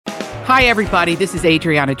Hi, everybody. This is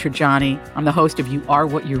Adriana Trajani. I'm the host of You Are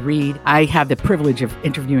What You Read. I have the privilege of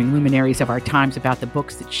interviewing luminaries of our times about the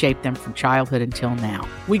books that shaped them from childhood until now.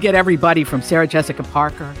 We get everybody from Sarah Jessica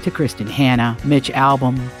Parker to Kristen Hanna, Mitch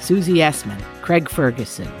Albom, Susie Essman, Craig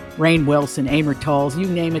Ferguson, Rainn Wilson, Amor Tolls, you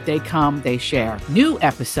name it, they come, they share. New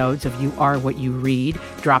episodes of You Are What You Read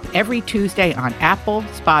drop every Tuesday on Apple,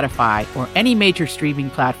 Spotify, or any major streaming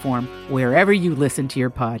platform wherever you listen to your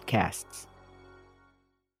podcasts.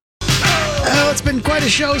 It's been quite a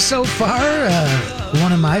show so far.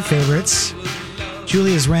 One of my favorites.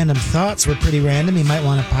 Julia's random thoughts were pretty random. You might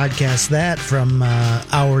want to podcast that from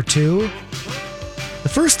hour 2. The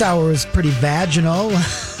first hour was pretty vaginal.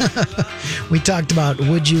 We talked about,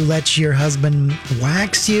 would you let your husband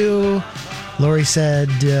wax you? Lori said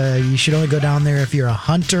you should only go down there if you're a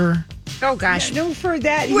hunter. Oh, gosh. No, for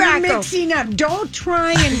that, you're mixing up. Don't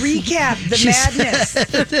try and recap the madness.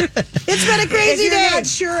 It's been a crazy day. You're not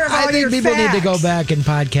sure of all I think people need to go back and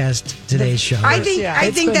podcast today's show. I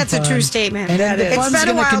think that's a true statement. And the fun's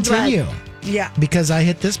going to continue. Yeah. Because I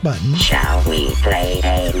hit this button. Shall we play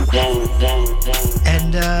a game?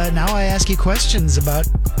 And now I ask you questions about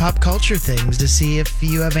pop culture things to see if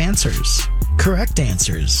you have answers. Correct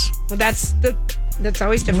answers. Well, that's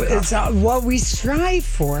always difficult. It's what we strive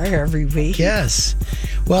for every week. Yes.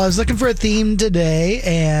 Well, I was looking for a theme today,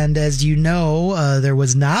 and as you know, there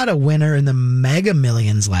was not a winner in the Mega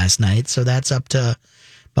Millions last night, so that's up to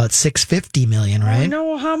about $650 million, right?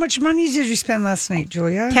 No, how much money did you spend last night,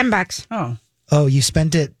 Julia? $10. Oh, you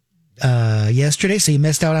spent it yesterday, so you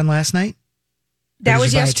missed out on last night? That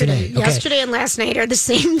was yesterday. Okay. Yesterday and last night are the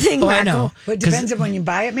same thing, I know. But it depends on when you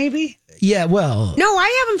buy it, maybe? Yeah, well. No,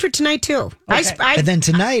 I have them for tonight, too. Okay. And then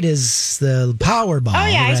tonight is the Powerball. Oh,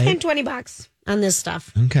 yeah, right? I spent $20 on this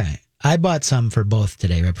stuff. Okay. I bought some for both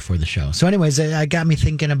today, right before the show. So anyways, it got me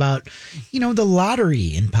thinking about, the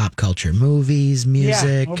lottery in pop culture. Movies,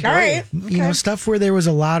 music. Yeah. All right. Stuff where there was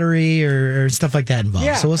a lottery or stuff like that involved.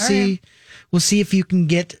 Yeah, So we'll see. We'll see if you can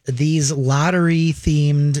get these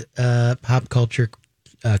lottery-themed pop culture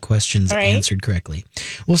questions answered correctly.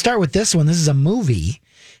 We'll start with this one. This is a movie.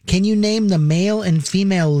 Can you name the male and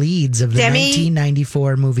female leads of the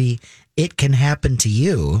 1994 movie It Can Happen to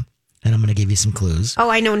You? And I'm going to give you some clues. Oh,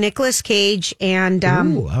 I know Nicolas Cage and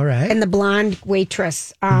Ooh, all right. and the blonde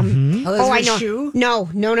waitress. Elizabeth I know. Shue? No.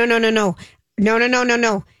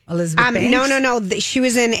 Elizabeth Banks? No. She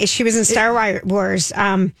was in Star Wars.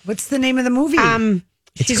 What's the name of the movie?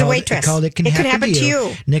 She's a waitress. It's called It Can Happen to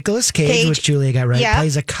You. Nicolas Cage, which Julia got right,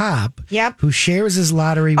 plays a cop who shares his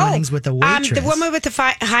lottery winnings with a waitress. The woman with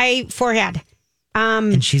the high forehead.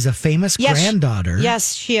 And she's a famous granddaughter.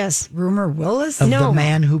 Yes, she is. Rumor Willis? Of the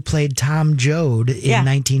man who played Tom Joad in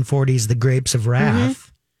 1940's The Grapes of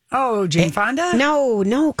Wrath. Oh, Jane Fonda?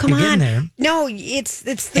 No, come You're on. getting there. No, it's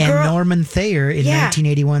the and girl. Norman Thayer in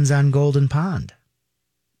 1981's On Golden Pond.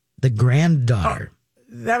 The granddaughter.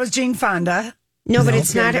 That was Jane Fonda. No, but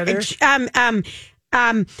it's not.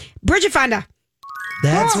 Bridget Fonda.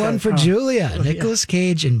 That's one for Julia. Nicolas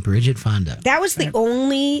Cage and Bridget Fonda. That was the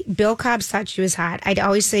only Bill Cobbs thought she was hot. I'd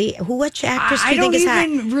always say, which actress do you think is hot? I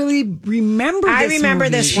don't even really remember this I remember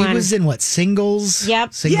movie. this She one. was in what, Singles?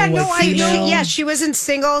 Yep. She was in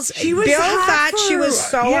Singles. She was Bill hot thought she was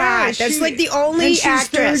so hot. That's like the only and she's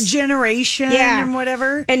actress. third generation and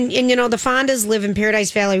whatever. And the Fondas live in Paradise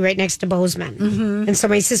Valley right next to Bozeman. Mm-hmm. And so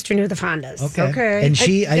my sister knew the Fondas. Okay. And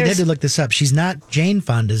I had to look this up. She's not Jane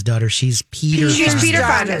Fonda's daughter. She's Peter She's Fonda's Peter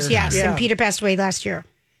daughter. Fonda's, yes. Yeah. And Peter passed away last year.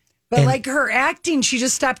 But like her acting, she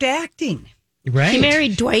just stopped acting. Right. She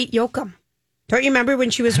married Dwight Yoakam. Don't you remember when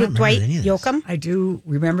she was with Dwight Yoakam? I do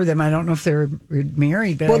remember them. I don't know if they're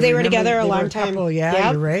married, but they were together a long time. Couple. Yeah,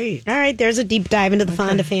 Yep. you're right. All right, there's a deep dive into the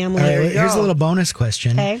Fonda family. All right, here's a little bonus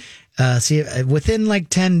question. Okay. See, within like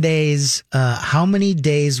 10 days, how many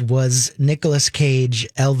days was Nicolas Cage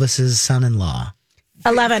Elvis's son-in-law?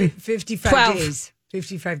 11. 55 12. days.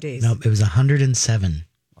 55 days. Nope, it was 107.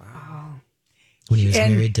 When he was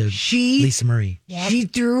married to Lisa Marie. She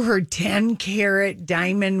threw her 10-carat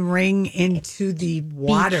diamond ring into the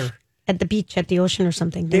water. At the beach, at the ocean or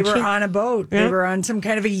something. They were on a boat. Yeah. They were on some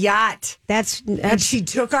kind of a yacht. And she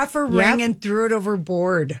took off her ring and threw it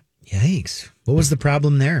overboard. Yikes. What was the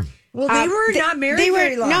problem there? Well, they were not married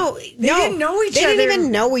very long. No, they didn't know each other. They didn't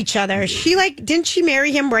even know each other. Didn't she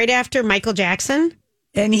marry him right after Michael Jackson?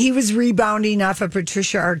 And he was rebounding off of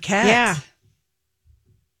Patricia Arquette. Yeah.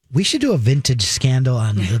 We should do a vintage scandal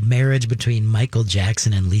on the marriage between Michael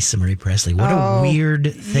Jackson and Lisa Marie Presley. What a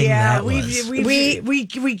weird thing that was.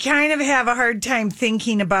 We kind of have a hard time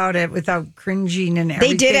thinking about it without cringing and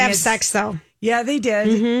everything. They did have sex, though. Yeah, they did.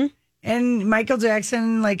 Mm-hmm. And Michael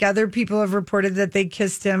Jackson, like other people have reported that they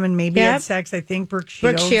kissed him and maybe had sex. I think Brooke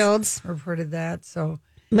Shields reported that. So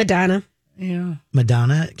Madonna. Yeah.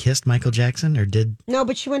 Madonna kissed Michael Jackson or did? No,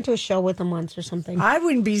 but she went to a show with him once or something. I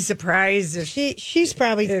wouldn't be surprised if she's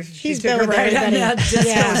probably she's been with right on everybody. that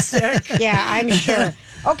disco stick. Yeah, I'm sure.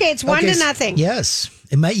 Okay, it's 1-0. Yes.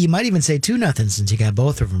 You might even say 2-0 since you got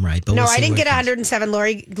both of them right. But No, we'll I see didn't what get comes. 107.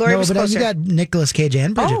 Lori No, was but closer. you got Nicolas Cage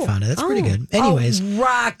and Bridget Fonda. That's pretty good. Anyways.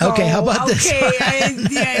 Rocco. Okay, how about this?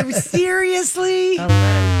 Okay, seriously? Let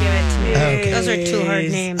him give it to me. Okay. Those are two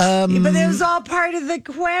hard names. But it was all part of the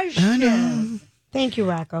question. I know. Thank you,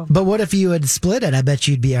 Rocco. But what if you had split it? I bet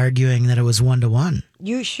you'd be arguing that it was 1-1.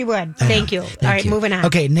 She would. Thank you. All right, moving on.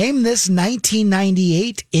 Okay, name this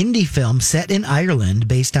 1998 indie film set in Ireland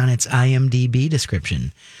based on its IMDb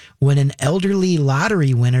description. When an elderly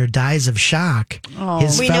lottery winner dies of shock,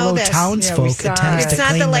 his We fellow know this. townsfolk Yeah, attempts It's to not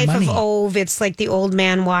claim the life money. of Ove. It's like the old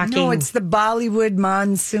man walking. No, it's the Bollywood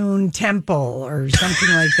Monsoon Temple or something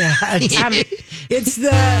like that. It's the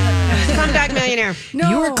Slumdog Millionaire. no.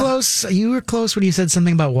 You were close. You were close when you said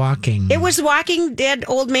something about walking. It was Walking Dead,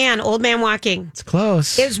 old man walking. It's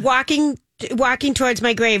close. It was walking towards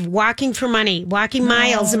my grave, walking for money, walking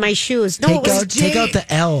miles in my shoes. No, it was take out the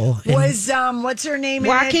L. and- Was what's her name?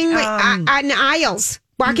 walking in it? on the aisles.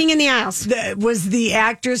 Walking in the aisles. Was the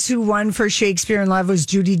actress who won for Shakespeare in Love was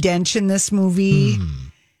Judi Dench in this movie?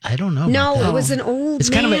 I don't know. No, about that. it was an old It's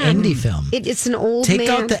man. kind of an indie film. It's an old Take man.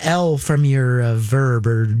 out the L from your verb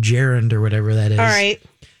or gerund or whatever that is. All right.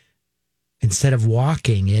 Instead of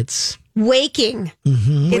walking, it's Waking.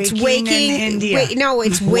 It's Waking waking. in India. No,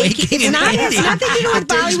 it's waking. Waking It's in not. It's India. nothing to do with It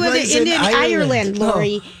takes Bollywood place in in Ireland, Ireland.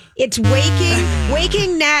 Lori. It's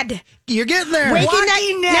waking Ned. you're getting there. Waking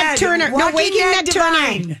Walking Ned Turner. No, Walking Waking Ned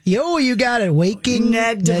Turner. Divine. Yo, you got it. Waking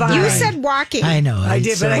Ned Divine. You said walking. I know. I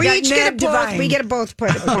did, but I we got each get Ned it both. Divine. We get it both put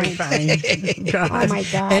points. Fine. Oh my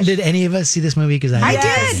gosh. And did any of us see this movie? Because I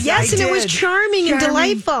Yes, did, yes, I and it was did. charming and Charming.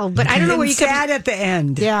 delightful. But I don't know where you sad could. at the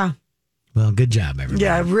end. Yeah. Well, good job, everybody.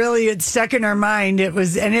 Yeah, really, it stuck in our mind. It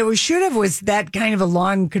was, and it was should have was that kind of a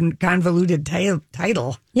long, convoluted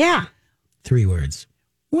title. Yeah. 3 words.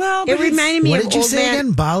 Well, It but it's- reminded me What of did you old say man.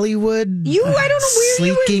 again? Bollywood? You, I don't know where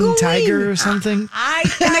you were Sleeking going. Tiger or something? I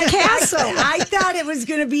thought, castle. I thought it was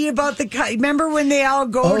going to be about remember when they all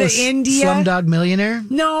go to India? Slumdog Millionaire?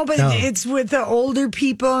 No, but No. it's with the older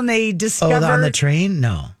people, and they Oh, discover on the train?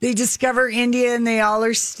 No. they discover India, and they all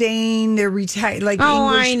are staying. They're retired, like Oh,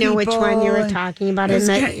 English I know which people, one you were and talking about. It was,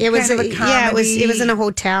 It was kind of a yeah, it was comedy. in a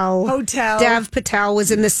hotel. Dev Patel was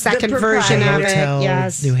in the second version of proprietor. it. Hotel,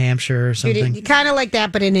 Yes, New Hampshire or something. kind of like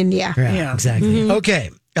that, but in India. Yeah. Exactly.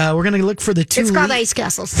 Okay. We're going to look for the 2 It's called Ice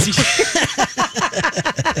Castles.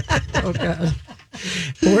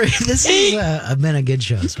 This has been a good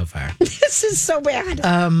show so far. This is so bad.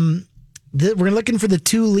 We're looking for the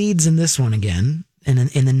 2 leads in this one again. In the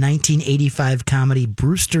 1985 comedy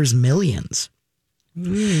Brewster's Millions.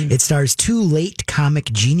 It stars 2 late comic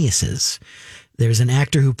geniuses. There's an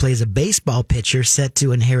actor who plays a baseball pitcher set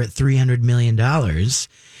to inherit $300 million.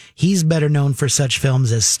 He's better known for such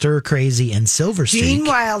films as Stir Crazy and Silver Streak. Gene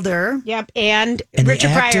Wilder. Yep, and And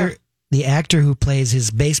Richard Pryor. the actor who plays his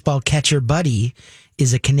baseball catcher buddy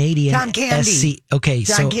is a Canadian Tom Candy. SC. Okay,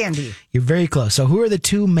 John so Candy. you're very close. So who are the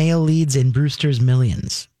 2 male leads in Brewster's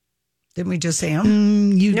Millions? Didn't we just say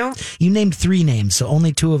him? No. You named 3 names, so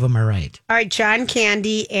only 2 of them are right. All right, John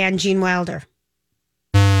Candy and Gene Wilder.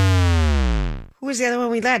 Who was the other one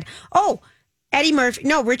we led? Oh, Eddie Murphy.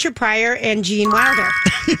 No, Richard Pryor and Gene Wilder.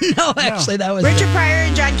 No, actually, that was Richard Pryor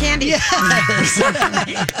and John Candy.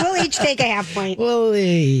 We'll each take a half point. Well,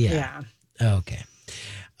 yeah. Okay.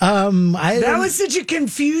 That was such a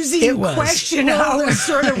confusing It was. question how it was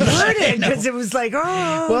sort of worded because it was like,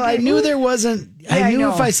 Well, I knew there wasn't. Yeah, I I knew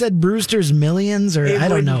know. if I said Brewster's Millions or It I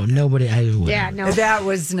don't know. wouldn't. Nobody. I wouldn't. Yeah, no. that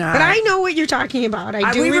was not. But I know what you're talking about.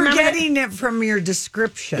 I do we were remember that. getting it from your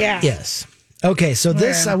description. Yeah. Yes. Okay, so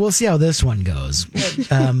this we'll see how this one goes.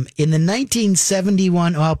 In the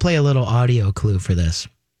 1971, I'll play a little audio clue for this.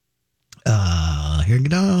 Here it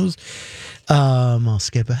goes. I'll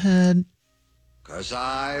skip ahead. 'Cause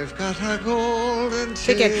I've got a golden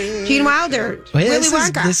Ticket. Gene Wilder. Wait, Willy this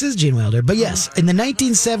Wonka. This is Gene Wilder, but yes, in the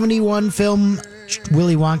 1971 film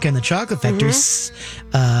Willy Wonka and the Chocolate Factory,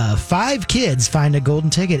 5 kids find a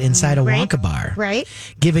golden ticket inside a Right. Wonka bar, Right.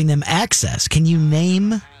 giving them access. Can you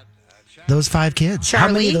name those 5 kids? How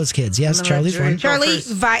many Charlie? of those kids? Yes, Charlie's one. Charlie,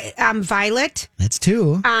 Violet. That's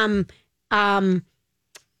 2.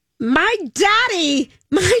 My daddy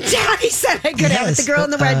said I could have it. Yes, The girl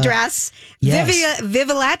in the red dress. yes.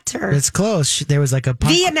 Viviette or It's close. There was like a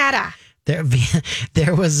punk. Vianetta.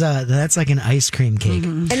 There was that's like an ice cream cake.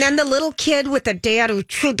 And then the little kid with the dad who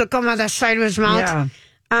chewed the gum on the side of his mouth.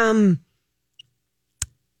 Yeah.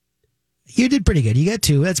 You did pretty good. You got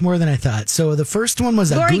 2. That's more than I thought. So the first one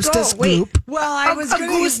was Augustus Gloop. Well, I was gonna.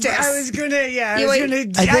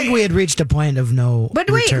 I think we had reached a point of no. But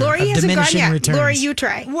wait, return, Lori hasn't gone yet. returns. Lori, you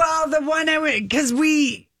try. Well, the one because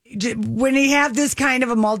when you have this kind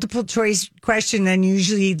of a multiple choice question, then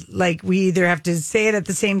usually like we either have to say it at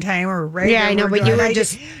the same time or right. Yeah, I know, but you were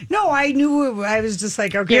just I knew I was just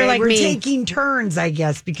like, okay, you're like we're me. taking turns, I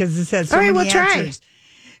guess, because this has so All right, many we'll try. answers.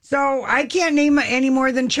 So I can't name any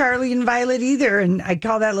more than Charlie and Violet either, and I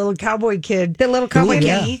call that little cowboy kid The little cowboy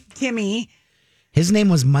kid. Timmy. His name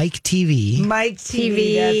was Mike TV. Mike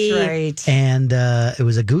TV, that's right. And it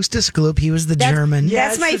was Augustus Gloop. He was the German.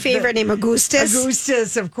 That's my favorite name, Augustus.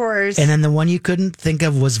 Augustus, of course. And then the one you couldn't think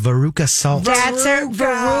of was Veruca Salt. That's her,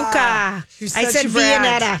 Veruca. She's I such said a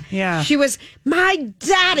brat. Viennetta. Yeah. She was, my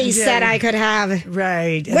daddy said I could have it.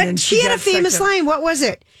 Right. And What? then She had a got famous sucked up. line. What was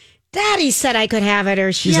it? Daddy said I could have it.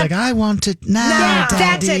 Or She's like, I want it now, Yeah,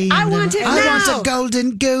 Daddy. that's it. I want it I now. want a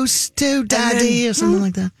golden goose too, Daddy, or something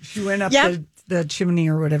like that. She went up Yep. the chimney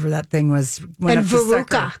or whatever that thing was. Went And up to suck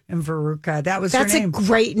Veruca. her. And Veruca. That was That's her a name.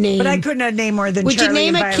 great name. But I couldn't have named more than Would Charlie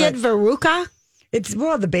you name and a Violet. kid Veruca? It's,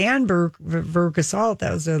 the band Veruca Salt.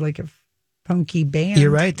 That was like a punky band.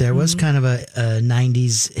 You're right. There was kind of a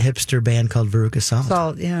 90s hipster band called Veruca Salt.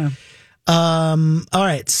 Salt, yeah. All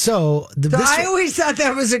right. So, I always thought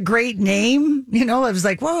that was a great name. You know, I was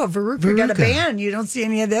like, whoa, Veruca got a Veruca. band. You don't see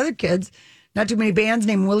any of the other kids. Not too many bands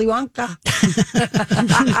named Willy Wonka.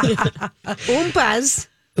 Oompas.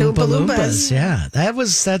 Oompa Oompa Loompas. Loompas. Yeah.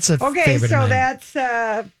 That's a Okay, favorite so of mine.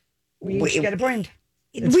 that's, we each get a point.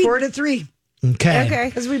 It's We- 4-3. Okay. Okay.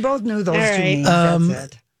 Because we both knew those All two right. names.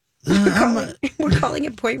 That's it. We're calling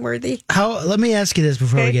it point worthy. Let me ask you this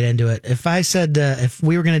before we Okay. get into it. If I said, if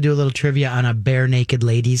we were going to do a little trivia on a Bare Naked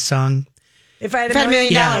Ladies song, If I had If I had $1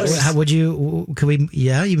 million. $1 how would you, could we,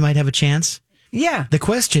 you might have a chance. Yeah. The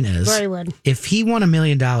question is, Lori would. if he won $1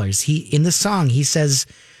 million, in the song, he says,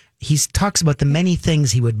 he talks about the many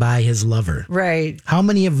things he would buy his lover. Right. How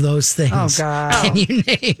many of those things Oh, God. can you name?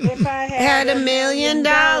 If I Had $1 million.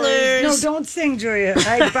 No, don't sing, Julia.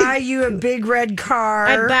 I'd buy you a big red car.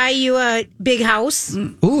 I'd buy you a big house.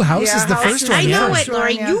 Ooh, house Yeah, is the house first is- one. I yeah. know First it,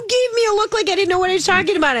 Lori. one, yeah. You gave me a look like I didn't know what I was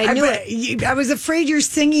talking about. I knew it. I was afraid your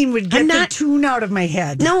singing would get I'm the not- tune out of my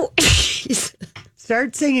head. No.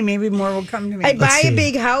 Start singing. Maybe more will come to me. I'd buy see. a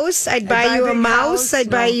big house. I'd buy buy you a a big mouse. house. I'd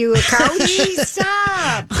buy No. you a couch. Please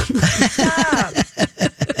stop. Stop.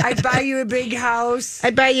 I'd buy you a big house.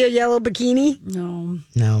 I'd buy you a yellow bikini. No.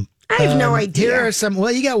 No. I have no idea. Here are some,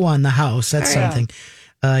 well, you got one, the house. That's Yeah. something.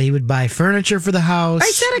 He would buy furniture for the house.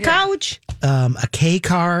 I said a couch. A K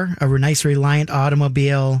car, a nice Reliant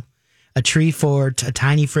automobile, a tree fort, a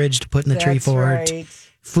tiny fridge to put in the tree That's fort, right.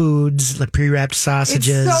 foods, like pre-wrapped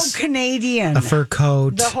sausages, It's so Canadian. a fur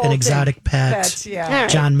coat, The whole an thing. exotic pet, Pets, yeah. All right.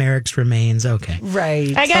 John Merrick's remains. Okay.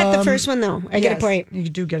 Right. I got the first one, though. I get a Yes, point. You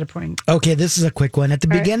do get a point. Okay, this is a quick one. At the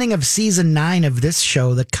beginning of season 9 of this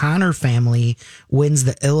show, the Connor family wins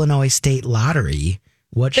the Illinois State Lottery.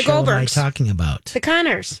 What The show am I Goldbergs. talking about? The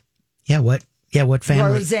Connors. Yeah, what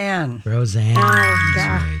family? Roseanne. Roseanne. Oh, That's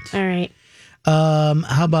God. right. All right.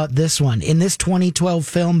 How about this one? In this 2012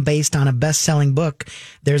 film based on a best-selling book,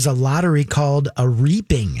 there's a lottery called a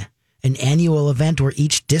Reaping, an annual event where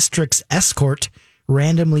each district's escort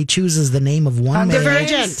randomly chooses the name of one Hunger male-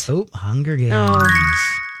 Games. Oh, Hunger Games.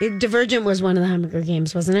 Divergent was one of the Hunger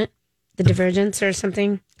Games, wasn't it? The Divergence or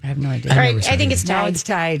something. I have no idea. All never right. saw I think it. it's Now tied. it's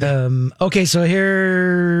tied. Okay, so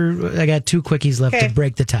here I got 2 quickies left Okay. to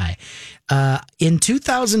break the tie. In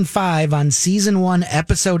 2005, on season 1,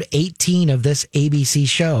 episode 18 of this ABC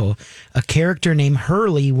show, a character named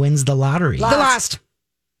Hurley wins the lottery. The Lost.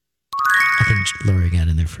 I think Lori got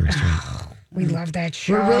in there first, right? We love that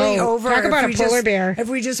show. We're really over. Talk If about a we polar just- bear. If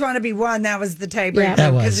we just want to be one, that was the Yeah. tiebreaker.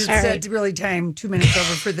 That was. Because it's All right. really time. 2 minutes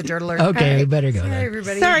over for the dirt alert. Okay, we better go Sorry, then.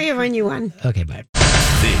 everybody. Sorry, everyone, you won. Okay, bye.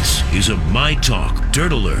 This is a My Talk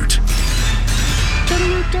Dirt Alert.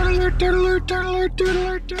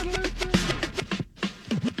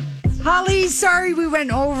 Holly, sorry we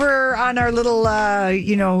went over on our little,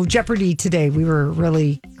 Jeopardy today. We were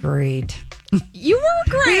really great. You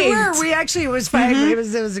were great. It was fine. It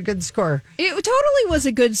was a good score. It totally was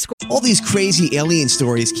a good score. All these crazy alien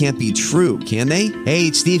stories can't be true, can they? Hey,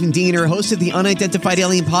 it's Stephen Diener, host of the Unidentified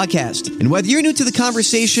Alien Podcast. And whether you're new to the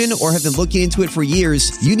conversation or have been looking into it for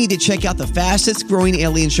years, you need to check out the fastest growing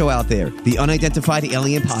alien show out there, the Unidentified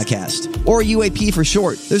Alien Podcast, or UAP for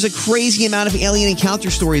short. There's a crazy amount of alien encounter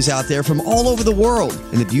stories out there from all over the world.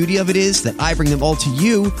 And the beauty of it is that I bring them all to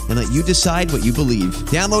you and let you decide what you believe.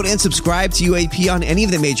 Download and subscribe to UAP on any of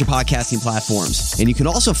the major podcasting platforms. And you can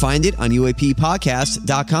also find it on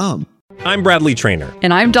UAPpodcast.com. I'm Bradley Trainer.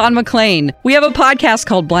 And I'm Don McClain. We have a podcast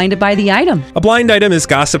called Blinded by the Item. A blind item is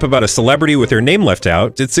gossip about a celebrity with their name left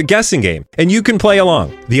out. It's a guessing game, and you can play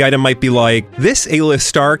along. The item might be like, this A-list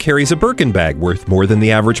star carries a Birkin bag worth more than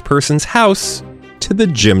the average person's house to the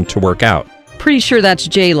gym to work out. Pretty sure that's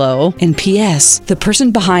J-Lo. And P.S. the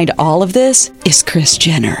person behind all of this is Kris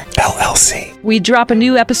Jenner, LLC. We drop a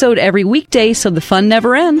new episode every weekday so the fun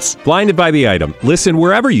never ends. Blinded by the Item. Listen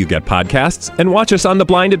wherever you get podcasts and watch us on the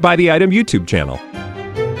Blinded by the Item YouTube channel.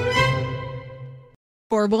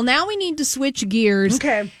 Well, now we need to switch gears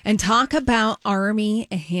and talk about Armie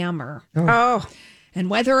Hammer. Oh.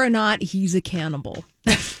 And whether or not he's a cannibal.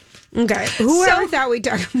 Okay. Whoever thought we'd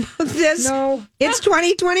talk about this? No. It's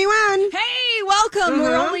 2021. Hey, welcome.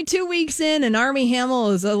 We're only 2 weeks in, and Armie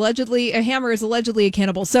Hammer is allegedly a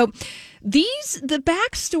cannibal. So the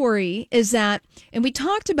backstory is that, and we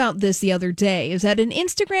talked about this the other day, is that an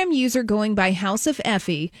Instagram user going by House of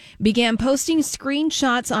Effie began posting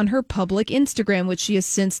screenshots on her public Instagram, which she has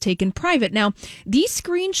since taken private. Now, these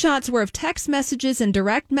screenshots were of text messages and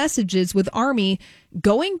direct messages with Armie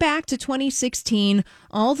going back to 2016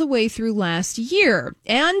 all the way through last year.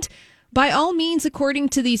 And by all means, according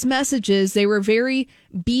to these messages, they were very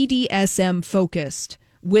BDSM focused,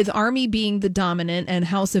 with Armie being the dominant and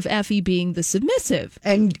House of Effie being the submissive.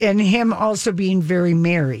 And him also being very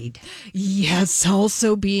married. Yes,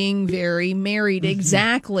 also being very married. Mm-hmm.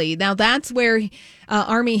 Exactly. Now, that's where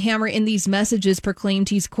Armie Hammer in these messages proclaimed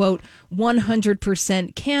he's, quote,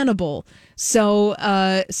 100% cannibal. So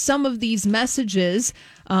some of these messages,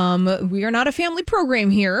 we are not a family program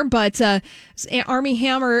here, but Armie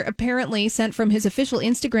Hammer apparently sent from his official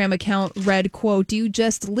Instagram account read, quote, "You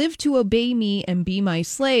just live to obey me and be my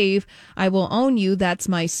slave. I will own you. That's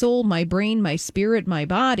my soul, my brain, my spirit, my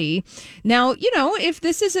body." Now, if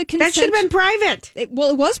this is a that should have been private. It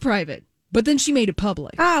was private. But then she made it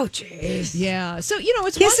public. Oh, jeez. Yeah. So,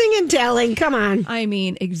 it's kissing and telling. Come on. I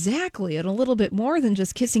mean, exactly. And a little bit more than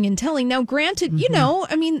just kissing and telling. Now, granted,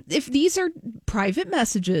 if these are private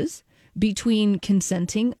messages between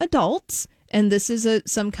consenting adults, and this is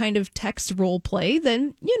some kind of text role play,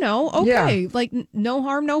 then, okay. Yeah. Like, no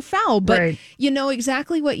harm, no foul. But you know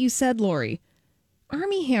exactly what you said, Lori.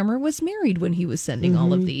 Armie Hammer was married when he was sending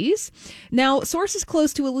all of these. Now, sources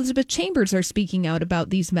close to Elizabeth Chambers are speaking out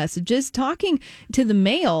about these messages, talking to the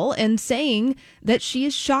Mail and saying that she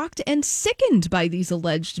is shocked and sickened by these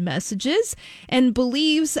alleged messages and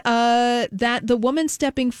believes that the woman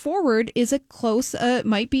stepping forward is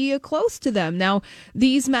might be close to them. Now,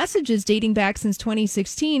 these messages dating back since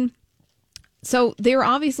 2016. So they were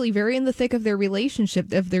obviously very in the thick of their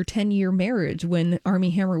relationship, of their 10-year marriage, when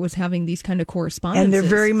Armie Hammer was having these kind of correspondences. And they're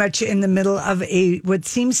very much in the middle of what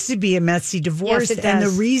seems to be a messy divorce. Yes, it and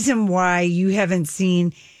does. the reason why you haven't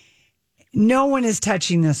seen, no one is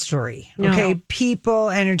touching this story. No. Okay,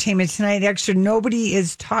 People, Entertainment Tonight, Extra, nobody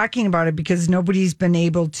is talking about it because nobody's been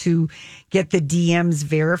able to get the DMs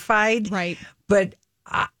verified. Right. But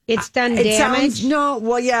it's done damage.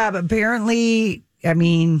 But apparently,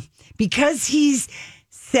 because he's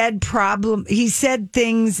said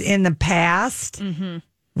things in the past,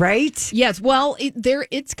 right? Yes. Well,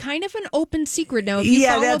 it's kind of an open secret now.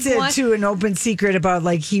 That's it too. An open secret about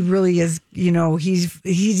he really is.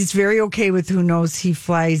 He's very okay with who knows. He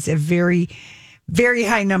flies a very, very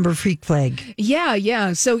high number freak flag.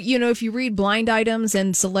 Yeah. So, if you read blind items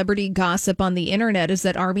and celebrity gossip on the internet, is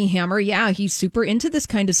that Armie Hammer, he's super into this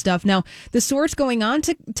kind of stuff. Now, the source going on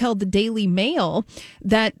to tell the Daily Mail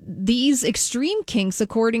that these extreme kinks,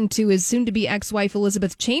 according to his soon-to-be ex-wife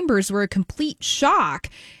Elizabeth Chambers, were a complete shock.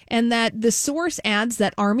 And that the source adds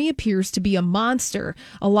that Armie appears to be a monster.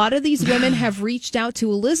 A lot of these women have reached out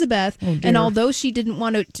to Elizabeth, and although she didn't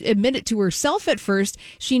want to admit it to herself at first,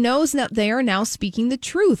 she knows that they are now speaking the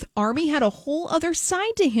truth. Armie had a whole other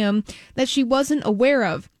side to him that she wasn't aware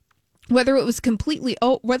of. Whether it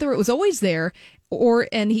was always there,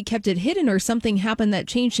 and he kept it hidden, or something happened that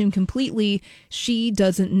changed him completely. She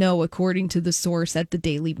doesn't know, according to the source at the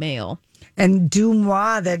Daily Mail. And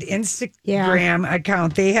Dumois, that Instagram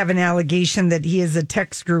account, they have an allegation that he is a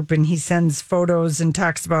text group and he sends photos and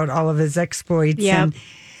talks about all of his exploits. And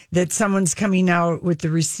that someone's coming out with the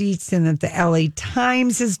receipts, and that the LA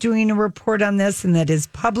Times is doing a report on this, and that his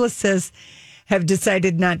publicists have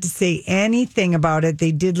decided not to say anything about it.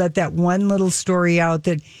 They did let that one little story out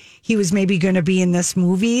that he was maybe going to be in this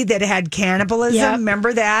movie that had cannibalism. Yep.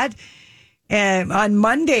 Remember that? And on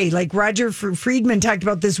Monday, like Roger Friedman talked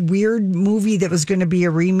about this weird movie that was going to be a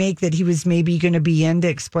remake that he was maybe going to be in to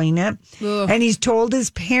explain it. Ugh. And he's told his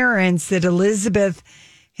parents that Elizabeth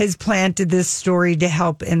has planted this story to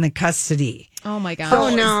help in the custody. Oh, my gosh.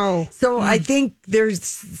 Oh, no. So I think there's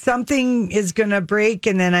something is going to break.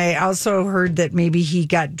 And then I also heard that maybe he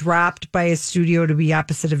got dropped by a studio to be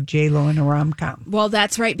opposite of J-Lo in a rom-com. Well,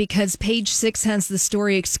 that's right, because Page Six has the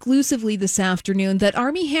story exclusively this afternoon that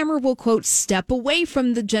Armie Hammer will, quote, step away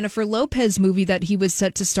from the Jennifer Lopez movie that he was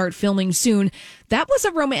set to start filming soon. That was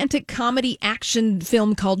a romantic comedy action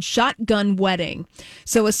film called Shotgun Wedding.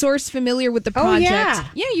 So a source familiar with the project.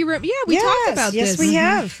 We talked about this. Yes, we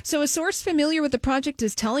have. So a source familiar with the project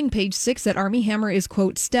is telling Page Six that Armie Hammer is,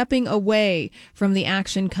 quote, stepping away from the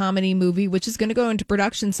action comedy movie, which is going to go into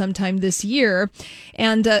production sometime this year.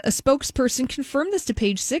 And a spokesperson confirmed this to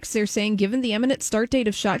Page Six. They're saying, given the imminent start date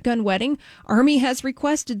of Shotgun Wedding, Armie has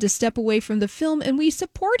requested to step away from the film, and we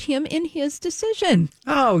support him in his decision.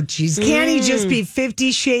 Oh, geez. Can't he just be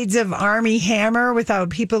 50 Shades of Armie Hammer without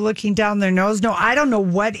people looking down their nose? No, I don't know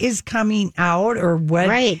what is coming out or what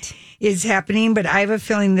is happening, but I have a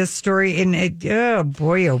feeling this story, and oh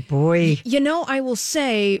boy. You know, I will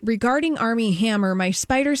say, regarding Armie Hammer, my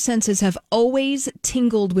spider senses have always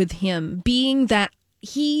tingled with him, being that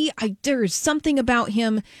there's something about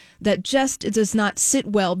him that just does not sit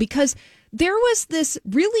well, because there was this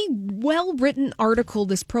really well-written article,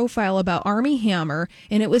 this profile about Armie Hammer,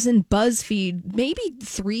 and it was in BuzzFeed maybe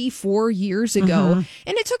 3-4 years ago.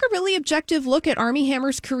 And it took a really objective look at Armie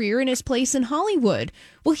Hammer's career and his place in Hollywood.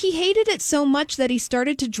 Well, he hated it so much that he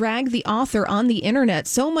started to drag the author on the internet,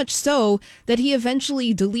 so much so that he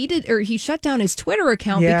eventually he shut down his Twitter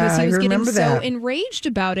account because he was getting so enraged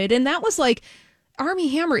about it. And that was like, Armie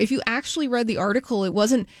Hammer, if you actually read the article, it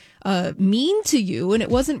wasn't mean to you, and it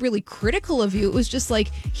wasn't really critical of you. It was just like,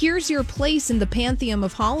 here's your place in the pantheon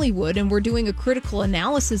of Hollywood, and we're doing a critical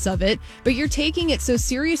analysis of it, but you're taking it so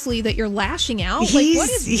seriously that you're lashing out. What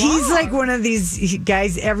is wrong? He's like one of these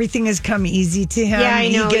guys, everything has come easy to him. Yeah, I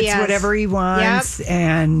know, he gets whatever he wants,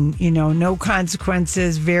 and, no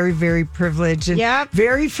consequences, very, very privileged, and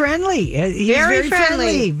very friendly. He's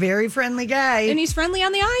very friendly guy. And he's friendly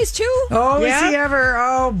on the eyes, too. Oh, is he ever?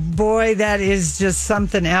 Oh, boy, that is just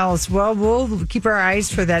something else. Well, we'll keep our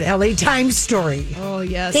eyes for that LA Times story. Oh,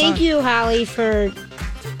 yes. Thank you, Holly, for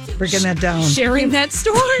breaking that down. Sharing that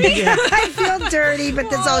story. I feel dirty, but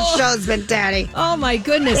this whole show's been daddy. Oh, my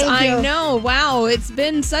goodness. I know. Wow. It's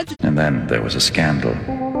been such... And then there was a scandal.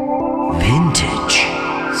 Vintage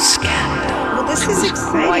scandal. Well, this is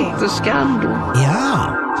exciting. Quite the scandal.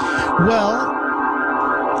 Yeah. Well...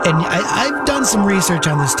 And I've done some research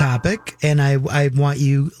on this topic, and I want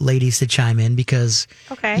you ladies to chime in because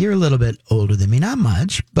you're a little bit older than me, not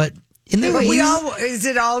much, but in the is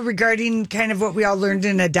it all regarding kind of what we all learned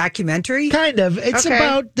in a documentary? Kind of. It's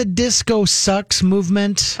about the disco sucks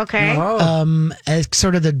movement. Okay. As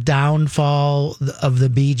sort of the downfall of the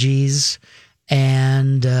Bee Gees.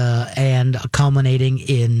 And culminating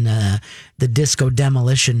in the disco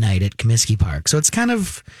demolition night at Comiskey Park. So it's kind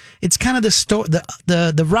of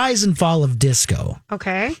the rise and fall of disco.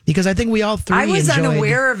 Okay. Because I think we all three I was enjoyed...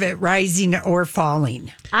 unaware of it rising or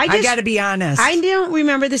falling. I got to be honest. I don't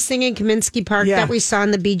remember this thing in Comiskey Park that we saw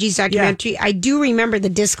in the Bee Gees documentary. I do remember the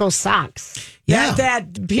disco socks. Yeah.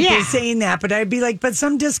 That people saying that, but I'd be like, but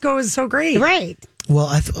some disco is so great. Right. Well,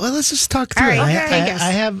 let's just talk through it.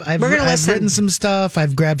 I've written some stuff.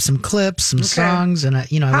 I've grabbed some clips, some songs, and I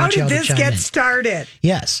want How y'all did to this chime get in. started?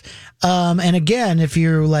 Yes. And again, if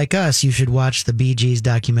you're like us, you should watch the Bee Gees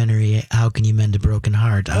documentary, How Can You Mend a Broken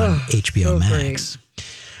Heart on HBO Max.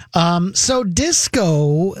 So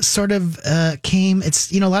disco sort of came,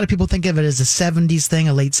 it's, a lot of people think of it as a 70s thing,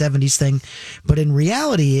 a late 70s thing, but in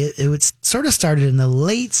reality, it sort of started in the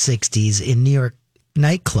late 60s in New York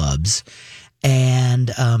nightclubs. And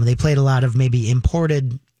they played a lot of maybe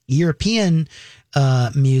imported European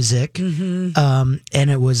music, and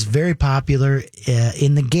it was very popular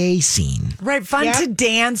in the gay scene. Right, fun to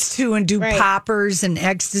dance to and do poppers and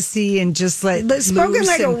ecstasy and just like spoken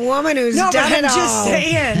like a woman who's done it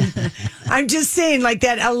all. I'm just saying, like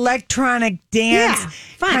that electronic dance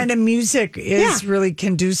kind of music is really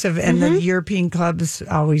conducive, and the European clubs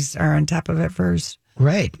always are on top of it first.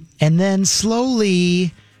 Right, and then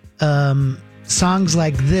slowly. Songs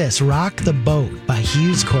like this, Rock the Boat by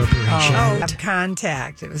Hughes Corporation. Have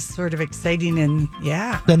Contact. It was sort of exciting and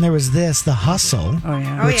Then there was this, The Hustle,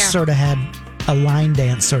 which sort of had a line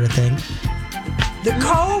dance sort of thing. The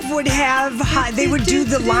Cove would have, they would do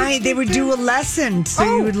the line, they would do a lesson, so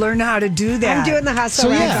you would learn how to do that. I'm doing the hustle.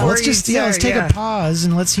 So let's take a pause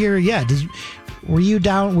and let's hear, were you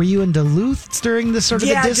in Duluth during the sort of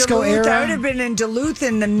the disco Duluth, era? I would have been in Duluth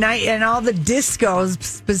in the night and all the discos,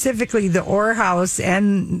 specifically the Orr House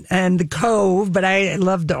and the Cove. But I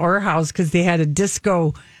loved the Orr House because they had a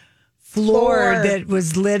disco floor that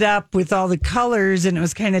was lit up with all the colors, and it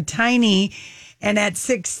was kind of tiny. And at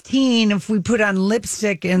 16, if we put on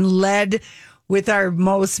lipstick and led with our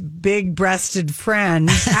most big-breasted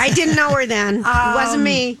friends. I didn't know her then. It wasn't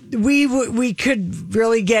me. We could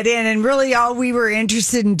really get in, and really all we were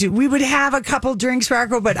interested in we would have a couple drinks,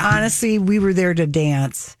 Rocco, but honestly, we were there to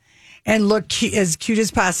dance and look as cute as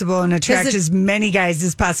possible and attract as many guys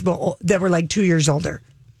as possible that were like 2 years older.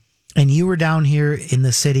 And you were down here in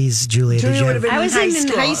the cities, Julia. I was in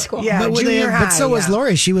high school. Yeah, but so was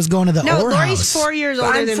Lori. She was going to the Orr Lori's House. 4 years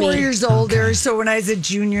older than me. I'm 4 years older, so when I was a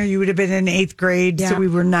junior, you would have been in 8th grade, so we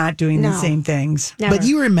were not doing the same things. Never. But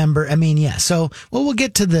you remember, so we'll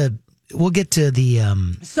get to the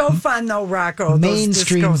so fun though, Rocco.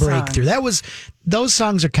 mainstream breakthrough. Those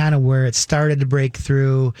songs are kind of where it started to break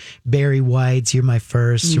through. Barry White's "You're My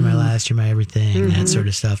First," "You're My Last," "You're My Everything," that sort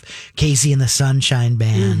of stuff. Casey and the Sunshine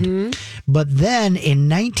Band. But then in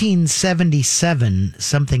 1977,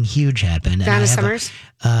 something huge happened. Donna Summers.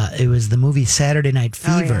 It was the movie Saturday Night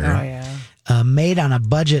Fever. Made on a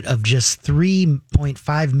budget of just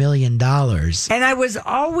 $3.5 million. And I was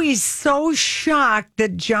always so shocked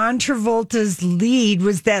that John Travolta's lead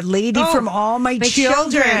was that lady from All My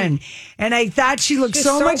Children. And I thought she looked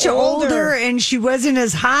so much older and she wasn't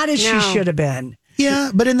as hot as she should have been.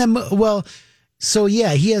 Yeah, but he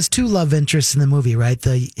has two love interests in the movie, right?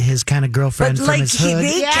 His kind of girlfriend from his hood.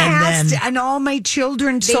 They cast an All My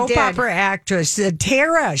Children soap opera actress,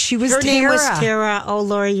 Tara. She was Her Tara. name was Tara. Oh,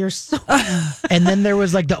 Lori, you're so... And then there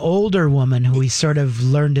was like the older woman who he sort of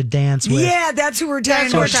learned to dance with. Yeah, that's who we're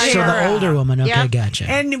talking about. So the older woman, okay, gotcha.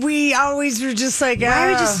 And we always were just like,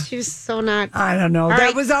 she was so not... I don't know.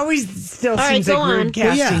 That was always still seems like weird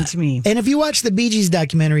casting to me. And if you watch the Bee Gees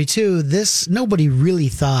documentary too, nobody really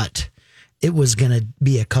thought it was going to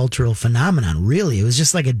be a cultural phenomenon, really. It was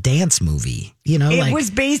just like a dance movie, It was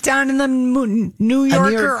based on the New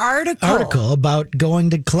Yorker article about going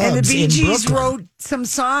to clubs in Brooklyn. And the Bee Gees wrote some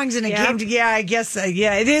songs, and it came to, I guess,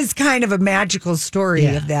 it is kind of a magical story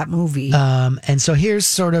of that movie. And so here's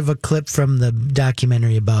sort of a clip from the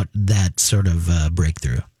documentary about that sort of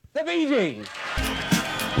breakthrough. The Bee Gees.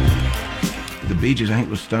 The Bee Gees, I think,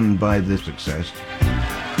 was stunned by this success.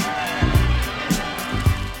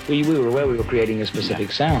 We were aware we were creating a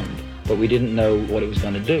specific sound, but we didn't know what it was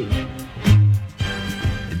going to do.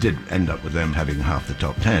 It did end up with them having half the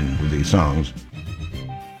top 10 with these songs.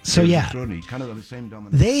 So kind of the same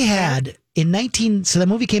dominance. They had so the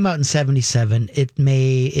movie came out in 77.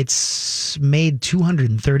 It's made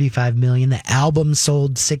 235 million. The album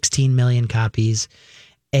sold 16 million copies.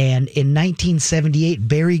 And in 1978,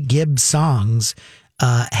 Barry Gibb's songs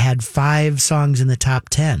had 5 songs in the top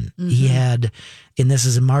 10. He had, and this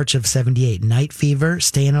is in March of 78, Night Fever,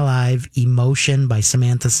 Staying Alive, Emotion by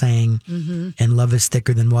Samantha Sang, and Love is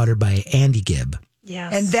Thicker Than Water by Andy Gibb.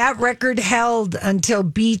 Yes. And that record held until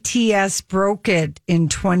BTS broke it in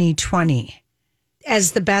 2020.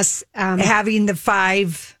 As the best. Having the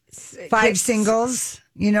five singles,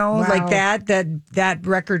 like that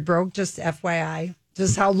record broke, just FYI.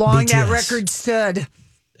 Just how long BTS. that record stood.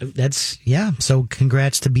 So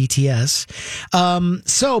congrats to BTS.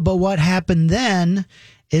 But what happened then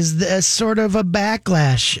is sort of a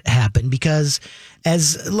backlash happened because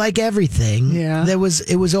as like everything, it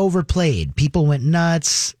was overplayed. People went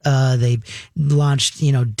nuts. They launched,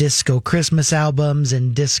 disco Christmas albums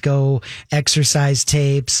and disco exercise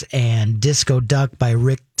tapes and Disco Duck by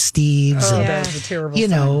Rick Steves. That was a terrible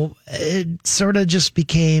song. It sort of just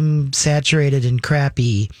became saturated and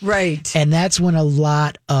crappy. Right. And that's when a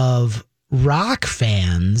lot of rock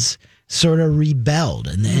fans sort of rebelled.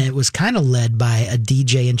 And then it was kind of led by a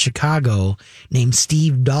DJ in Chicago named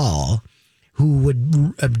Steve Dahl, who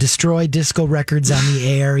would destroy disco records on the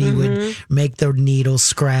air. He would make the needle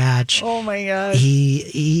scratch. Oh my God.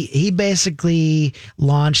 He basically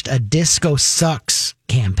launched a Disco Sucks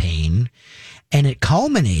campaign, and it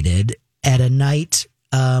culminated at a night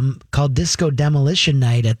called Disco Demolition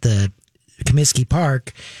Night at the Comiskey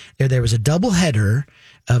Park. There was a doubleheader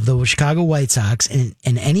of the Chicago White Sox, and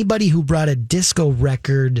anybody who brought a disco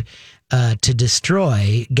record to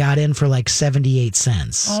destroy got in for like 78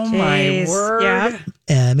 cents. Oh my word.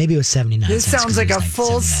 Yeah. Maybe it was 79 This cents. sounds like a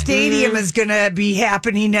full stadium is going to be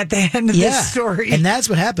happening at the end of this story. And that's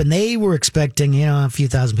what happened. They were expecting, a few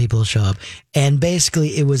thousand people to show up. And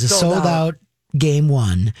basically it was a sold out game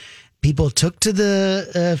one. People took to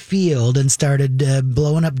the field and started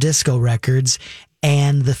blowing up disco records.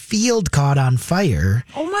 And the field caught on fire.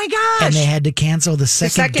 Oh my gosh. And they had to cancel the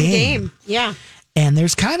second game. Yeah. And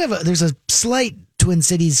there's there's a slight Twin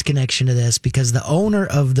Cities connection to this because the owner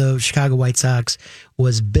of the Chicago White Sox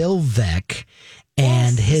was Bill Veeck,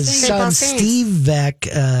 and his son Steve Veeck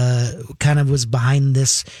kind of was behind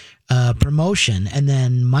this promotion, and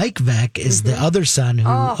then Mike Veeck is the other son who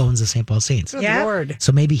owns the St. Paul Saints. Good Lord.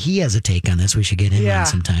 So maybe he has a take on this. We should get him on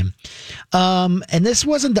sometime. And this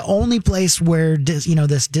wasn't the only place where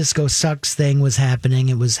this Disco Sucks thing was happening.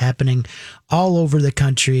 It was happening all over the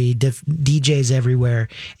country, DJs everywhere.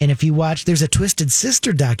 And if you watch, there's a Twisted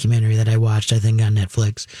Sister documentary that I watched, I think on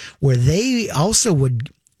Netflix, where they also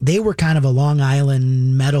they were kind of a Long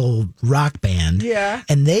Island metal rock band. Yeah.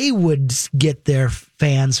 And they would get their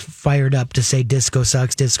fans fired up to say disco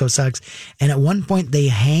sucks, disco sucks. And at one point they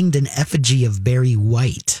hanged an effigy of Barry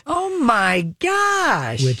White. Oh my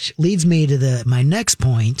gosh. Which leads me to my next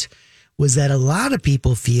point, was that a lot of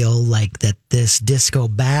people feel like that this disco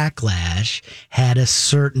backlash had a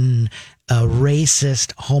certain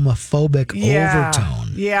racist, homophobic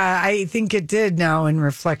overtone. Yeah, I think it did now in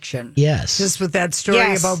reflection. Yes. Just with that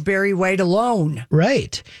story about Barry White alone.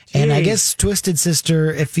 Right. Jeez. And I guess Twisted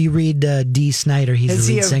Sister, if you read Dee Snider, he's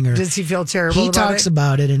the lead singer. Does he feel terrible He talks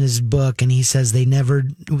about it in his book, and he says they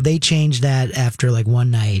changed that after like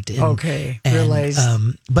one night. Realized.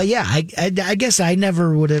 But yeah, I guess I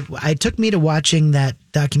never would have, it took me to watching that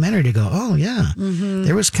documentary to go, oh yeah,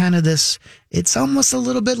 there was kind of this, it's almost a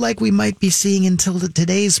little bit like we might be seeing until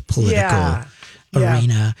today's political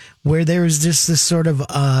arena, where there's just this sort of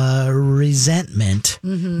resentment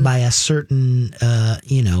by a certain,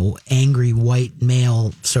 angry white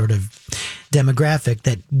male sort of demographic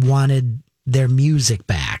that wanted their music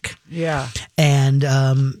back. Yeah. And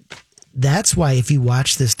that's why if you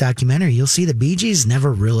watch this documentary, you'll see the Bee Gees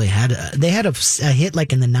never really had they had a hit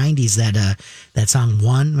like in the 90s, that song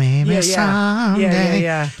One Maybe Someday.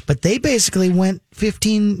 Yeah. But they basically went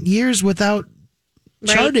 15 years without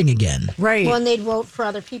charting again. Right. Well, and they'd vote for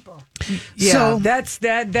other people. Yeah, so,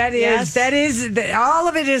 that is all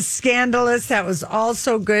of it is scandalous. That was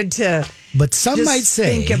also good to. But some just might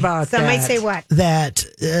say, think about some that. might say what? That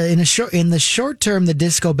in the short term, the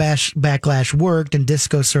disco backlash worked and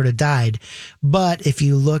disco sort of died. But if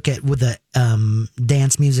you look at with the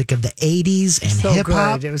dance music of the 80s and hip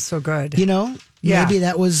hop, it was so good. Maybe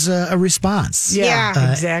that was a response. Yeah,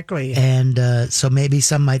 exactly. And so maybe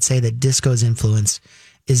some might say that disco's influence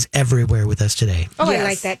is everywhere with us today. Oh, yes. I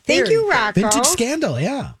like that. Thank you, Rocco. Vintage scandal,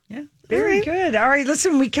 yeah. Very good. All right,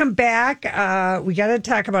 listen, when we come back, we got to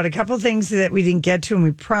talk about a couple of things that we didn't get to, and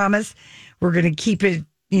we promise we're going to keep it,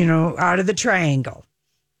 out of the triangle.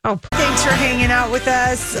 Oh, thanks for hanging out with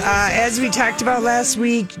us. As we talked about last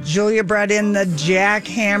week, Julia brought in the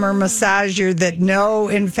jackhammer massager that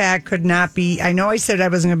in fact, could not be. I know I said I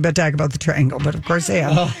wasn't going to talk about the triangle, but of course I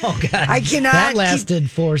am. Oh, God. I cannot. That lasted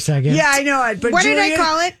 4 seconds. Yeah, I know it. But what did I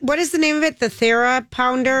call it? What is the name of it? The Thera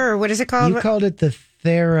Pounder, or what is it called? You called it the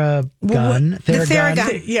Theragun. The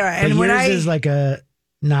Theragun. Yeah, and but when yours is like a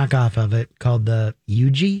knockoff of it called the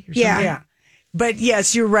UG or something? Yeah. But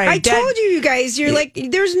yes, you're right. I told you guys. You're like,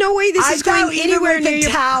 there's no way this is going anywhere near your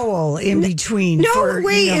towel in between. No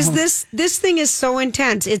way is this thing is so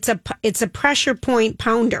intense. It's a pressure point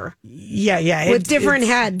pounder. Yeah. With different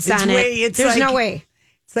heads on it. There's no way.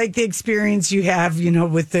 It's like the experience you have,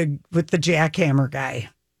 with the jackhammer guy.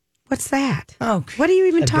 What's that? Oh, what are you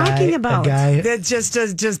even talking about? A guy that just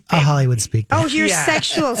a Hollywood speak. Oh, you're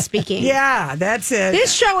sexual speaking. Yeah, that's it.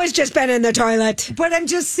 This show has just been in the toilet. But I'm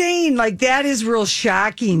just saying, like, that is real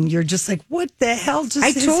shocking. You're just like, what the hell just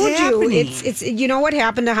I told happening? you, it's what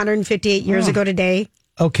happened 158 years ago today.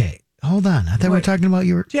 Okay, hold on. I thought we were talking about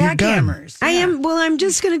your jackhammers. Gun. I'm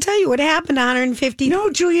just going to tell you what happened 150. No,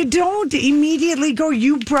 Julia, don't immediately go.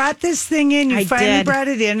 You brought this thing in. You finally brought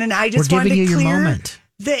it in, and I just wanted to clear your moment.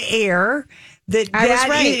 the air that I was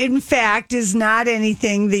right. in fact, is not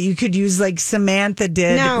anything that you could use like Samantha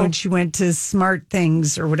did when she went to Smart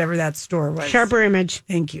Things or whatever that store was. Sharper Image.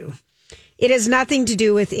 Thank you. It has nothing to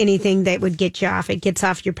do with anything that would get you off. It gets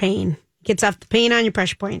off your pain. Gets off the pain on your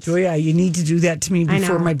pressure points. Oh yeah, you need to do that to me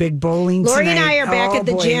before my big bowling Lori tonight. and I are back at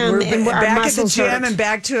the gym, We're and our back at the muscles gym hurt. and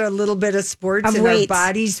back to a little bit of sports, Of and weights. our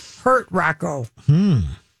bodies hurt. Rocco,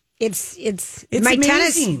 It's my amazing.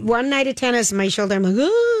 tennis. One night of tennis, my shoulder. I'm like,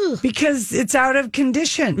 ooh, because it's out of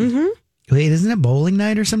condition. Mm-hmm. Wait, isn't it bowling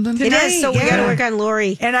night or something? It is. So we got to work on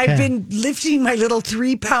Lori. And I've been lifting my little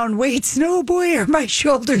 3-pound weights. No, boy, are my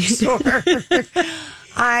shoulders sore.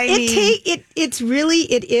 It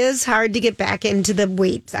is hard to get back into the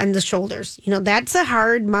weight on the shoulders. You know, that's a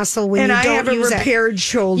hard muscle when and you I don't have a use repaired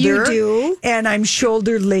shoulder. You do. And I'm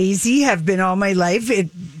shoulder lazy, have been all my life. You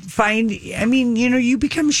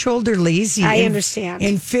become shoulder lazy. I understand.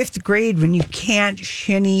 In 5th grade when you can't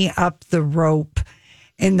shinny up the rope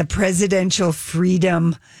in the presidential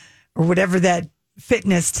freedom or whatever that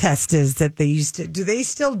fitness test is that they used to. Do they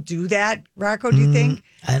still do that, Rocco, do you think?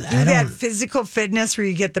 I that don't. physical fitness where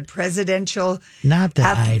you get the presidential. Not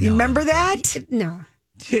that I know. You remember that? No.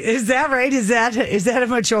 Is that right? Is that how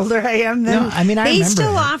much older I am then? No, I mean, I They remember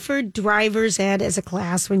still it. offered driver's ed as a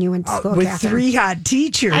class when you went to school. With Catherine. 3 hot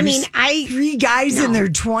teachers. I mean, 3 guys in their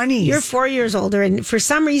 20s. You're 4 years older, and for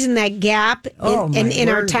some reason, that gap in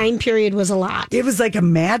our time period was a lot. It was like a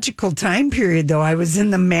magical time period, though. I was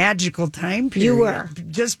in the magical time period. You were.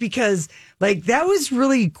 Just because, that was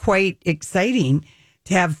really quite exciting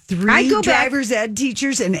to have 3 driver's ed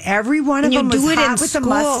teachers, and every one of them was hot with a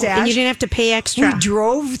mustache. And you didn't have to pay extra. We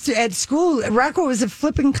drove at school. Rocco was a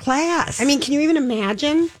flipping class. I mean, can you even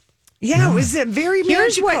imagine? Yeah, it was very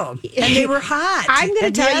magical. And they were hot. I'm going to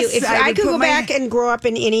And tell you, yes, if I would could put go my- back and grow up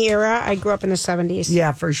in any era, I grew up in the 70s.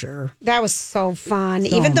 Yeah, for sure. That was so fun.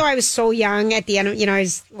 Even though I was so young at the end, I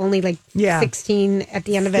was only 16 at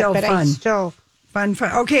the end of Still it, but fun. I still... Fun.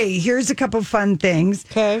 Okay, here's a couple fun things.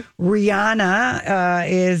 Okay. Rihanna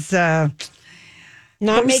is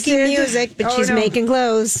not making music, but she's making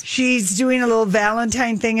clothes. She's doing a little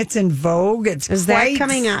Valentine thing. It's in Vogue. It's Is quite that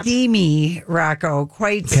coming up? Steamy, Rocco.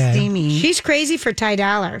 Quite steamy. She's crazy for Ty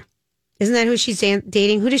Dolla. Isn't that who she's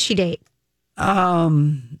dating? Who does she date?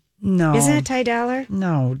 No. Isn't it Ty Dolla?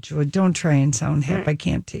 No, Joy, don't try and sound hip. I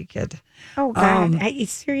can't take it. Oh, God.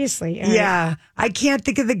 Seriously. All right. Yeah. I can't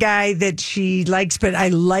think of the guy that she likes, but I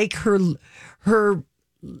like her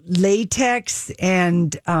latex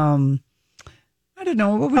and I don't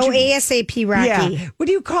know. What would you... ASAP Rocky. Yeah. What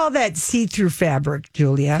do you call that see-through fabric,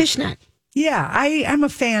 Julia? Fishnet. Yeah, I'm a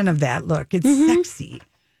fan of that look. It's sexy.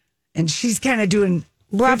 And she's kind of doing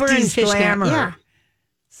Rubber and 50s fishnet. glamour. Yeah.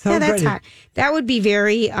 So that's pretty. hot. That would be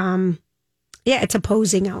very, it's a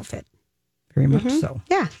posing outfit. Very much so.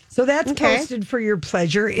 Yeah. So that's Okay. posted for your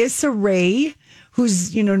pleasure. Issa Rae,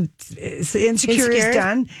 who's, Insecure is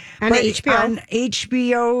done. On But HBO. On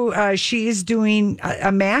HBO, she is doing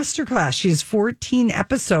a masterclass. She has 14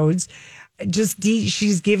 episodes.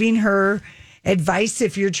 She's giving her advice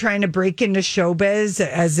if you're trying to break into showbiz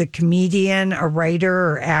as a comedian, a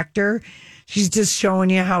writer, or actor. She's just showing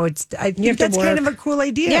you how I think that's kind of a cool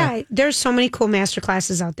idea. Yeah, there's so many cool master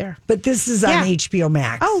classes out there. But this is on HBO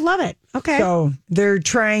Max. Oh, love it. Okay. So they're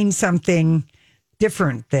trying something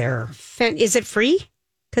different there. Is it free?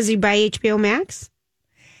 Because you buy HBO Max?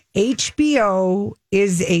 HBO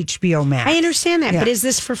is HBO Max. I understand that, Yeah. but is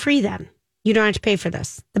this for free then? You don't have to pay for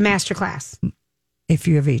this, the master class. If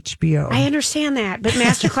you have HBO. I understand that, but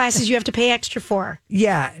master classes you have to pay extra for.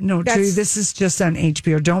 Yeah, no, That's- Drew, this is just on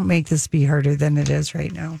HBO. Don't make this be harder than it is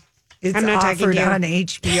right now. It's I'm not talking offered to you. on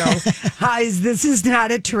HBO. This is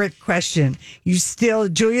not a trick question.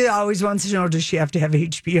 Julia always wants to know, does she have to have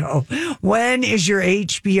HBO? When is your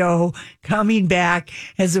HBO coming back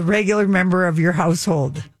as a regular member of your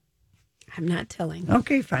household? I'm not telling.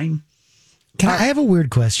 Okay, fine. I have a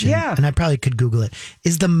weird question. Yeah. And I probably could Google it.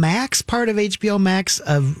 Is the Max part of HBO Max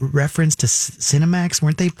a reference to Cinemax?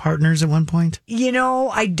 Weren't they partners at one point?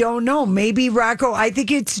 I don't know. Maybe, Rocco, I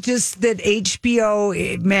think it's just that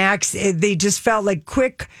HBO Max, they just felt like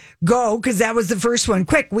quick go, because that was the first one.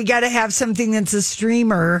 Quick, we got to have something that's a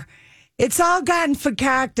streamer. It's all gotten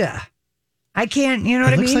fakakta. I can't, you know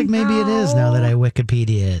what I mean? It looks like maybe it is now that I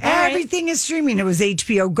Wikipedia it. Everything is streaming. It was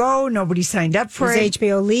HBO Go. Nobody signed up for It it. was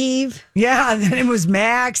HBO Leave. Yeah, and then it was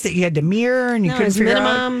Max that you had to mirror and you No, couldn't it's figure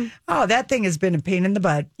minimum. out. Oh, that thing has been a pain in the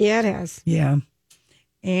butt. Yeah, it has. Yeah.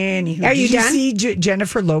 Anywho, Are you did done? see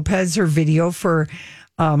Jennifer Lopez, her video for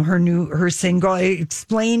her single? It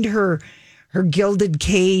explained her her gilded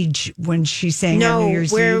cage when she sang on New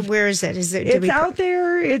Year's Eve. Where is it? It's out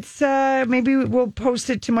there. It's maybe we'll post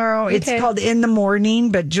it tomorrow. Okay. It's called In the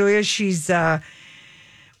Morning. But Julia, she's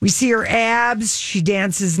we see her abs. She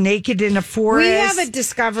dances naked in a forest. We have a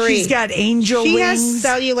discovery. She's got angel wings. She has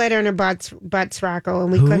cellulite on her butts, Rocco,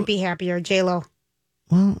 and we couldn't be happier. J-Lo.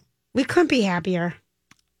 Well, we couldn't be happier.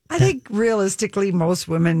 I think realistically, most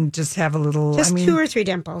women just have a little, just 2 or 3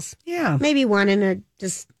 dimples. Yeah, maybe one in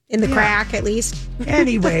the crack at least.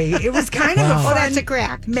 Anyway, it was kind of a fun, that's a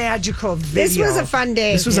crack. Magical video. This was a fun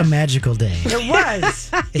day. This was a magical day. It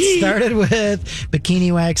was. It started with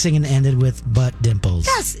bikini waxing and ended with butt dimples.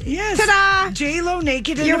 Yes. Ta-da! J-Lo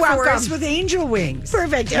naked in the forest with angel wings.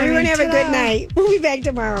 Perfect. Everyone have a good night. We'll be back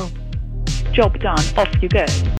tomorrow. Job done. Off you go.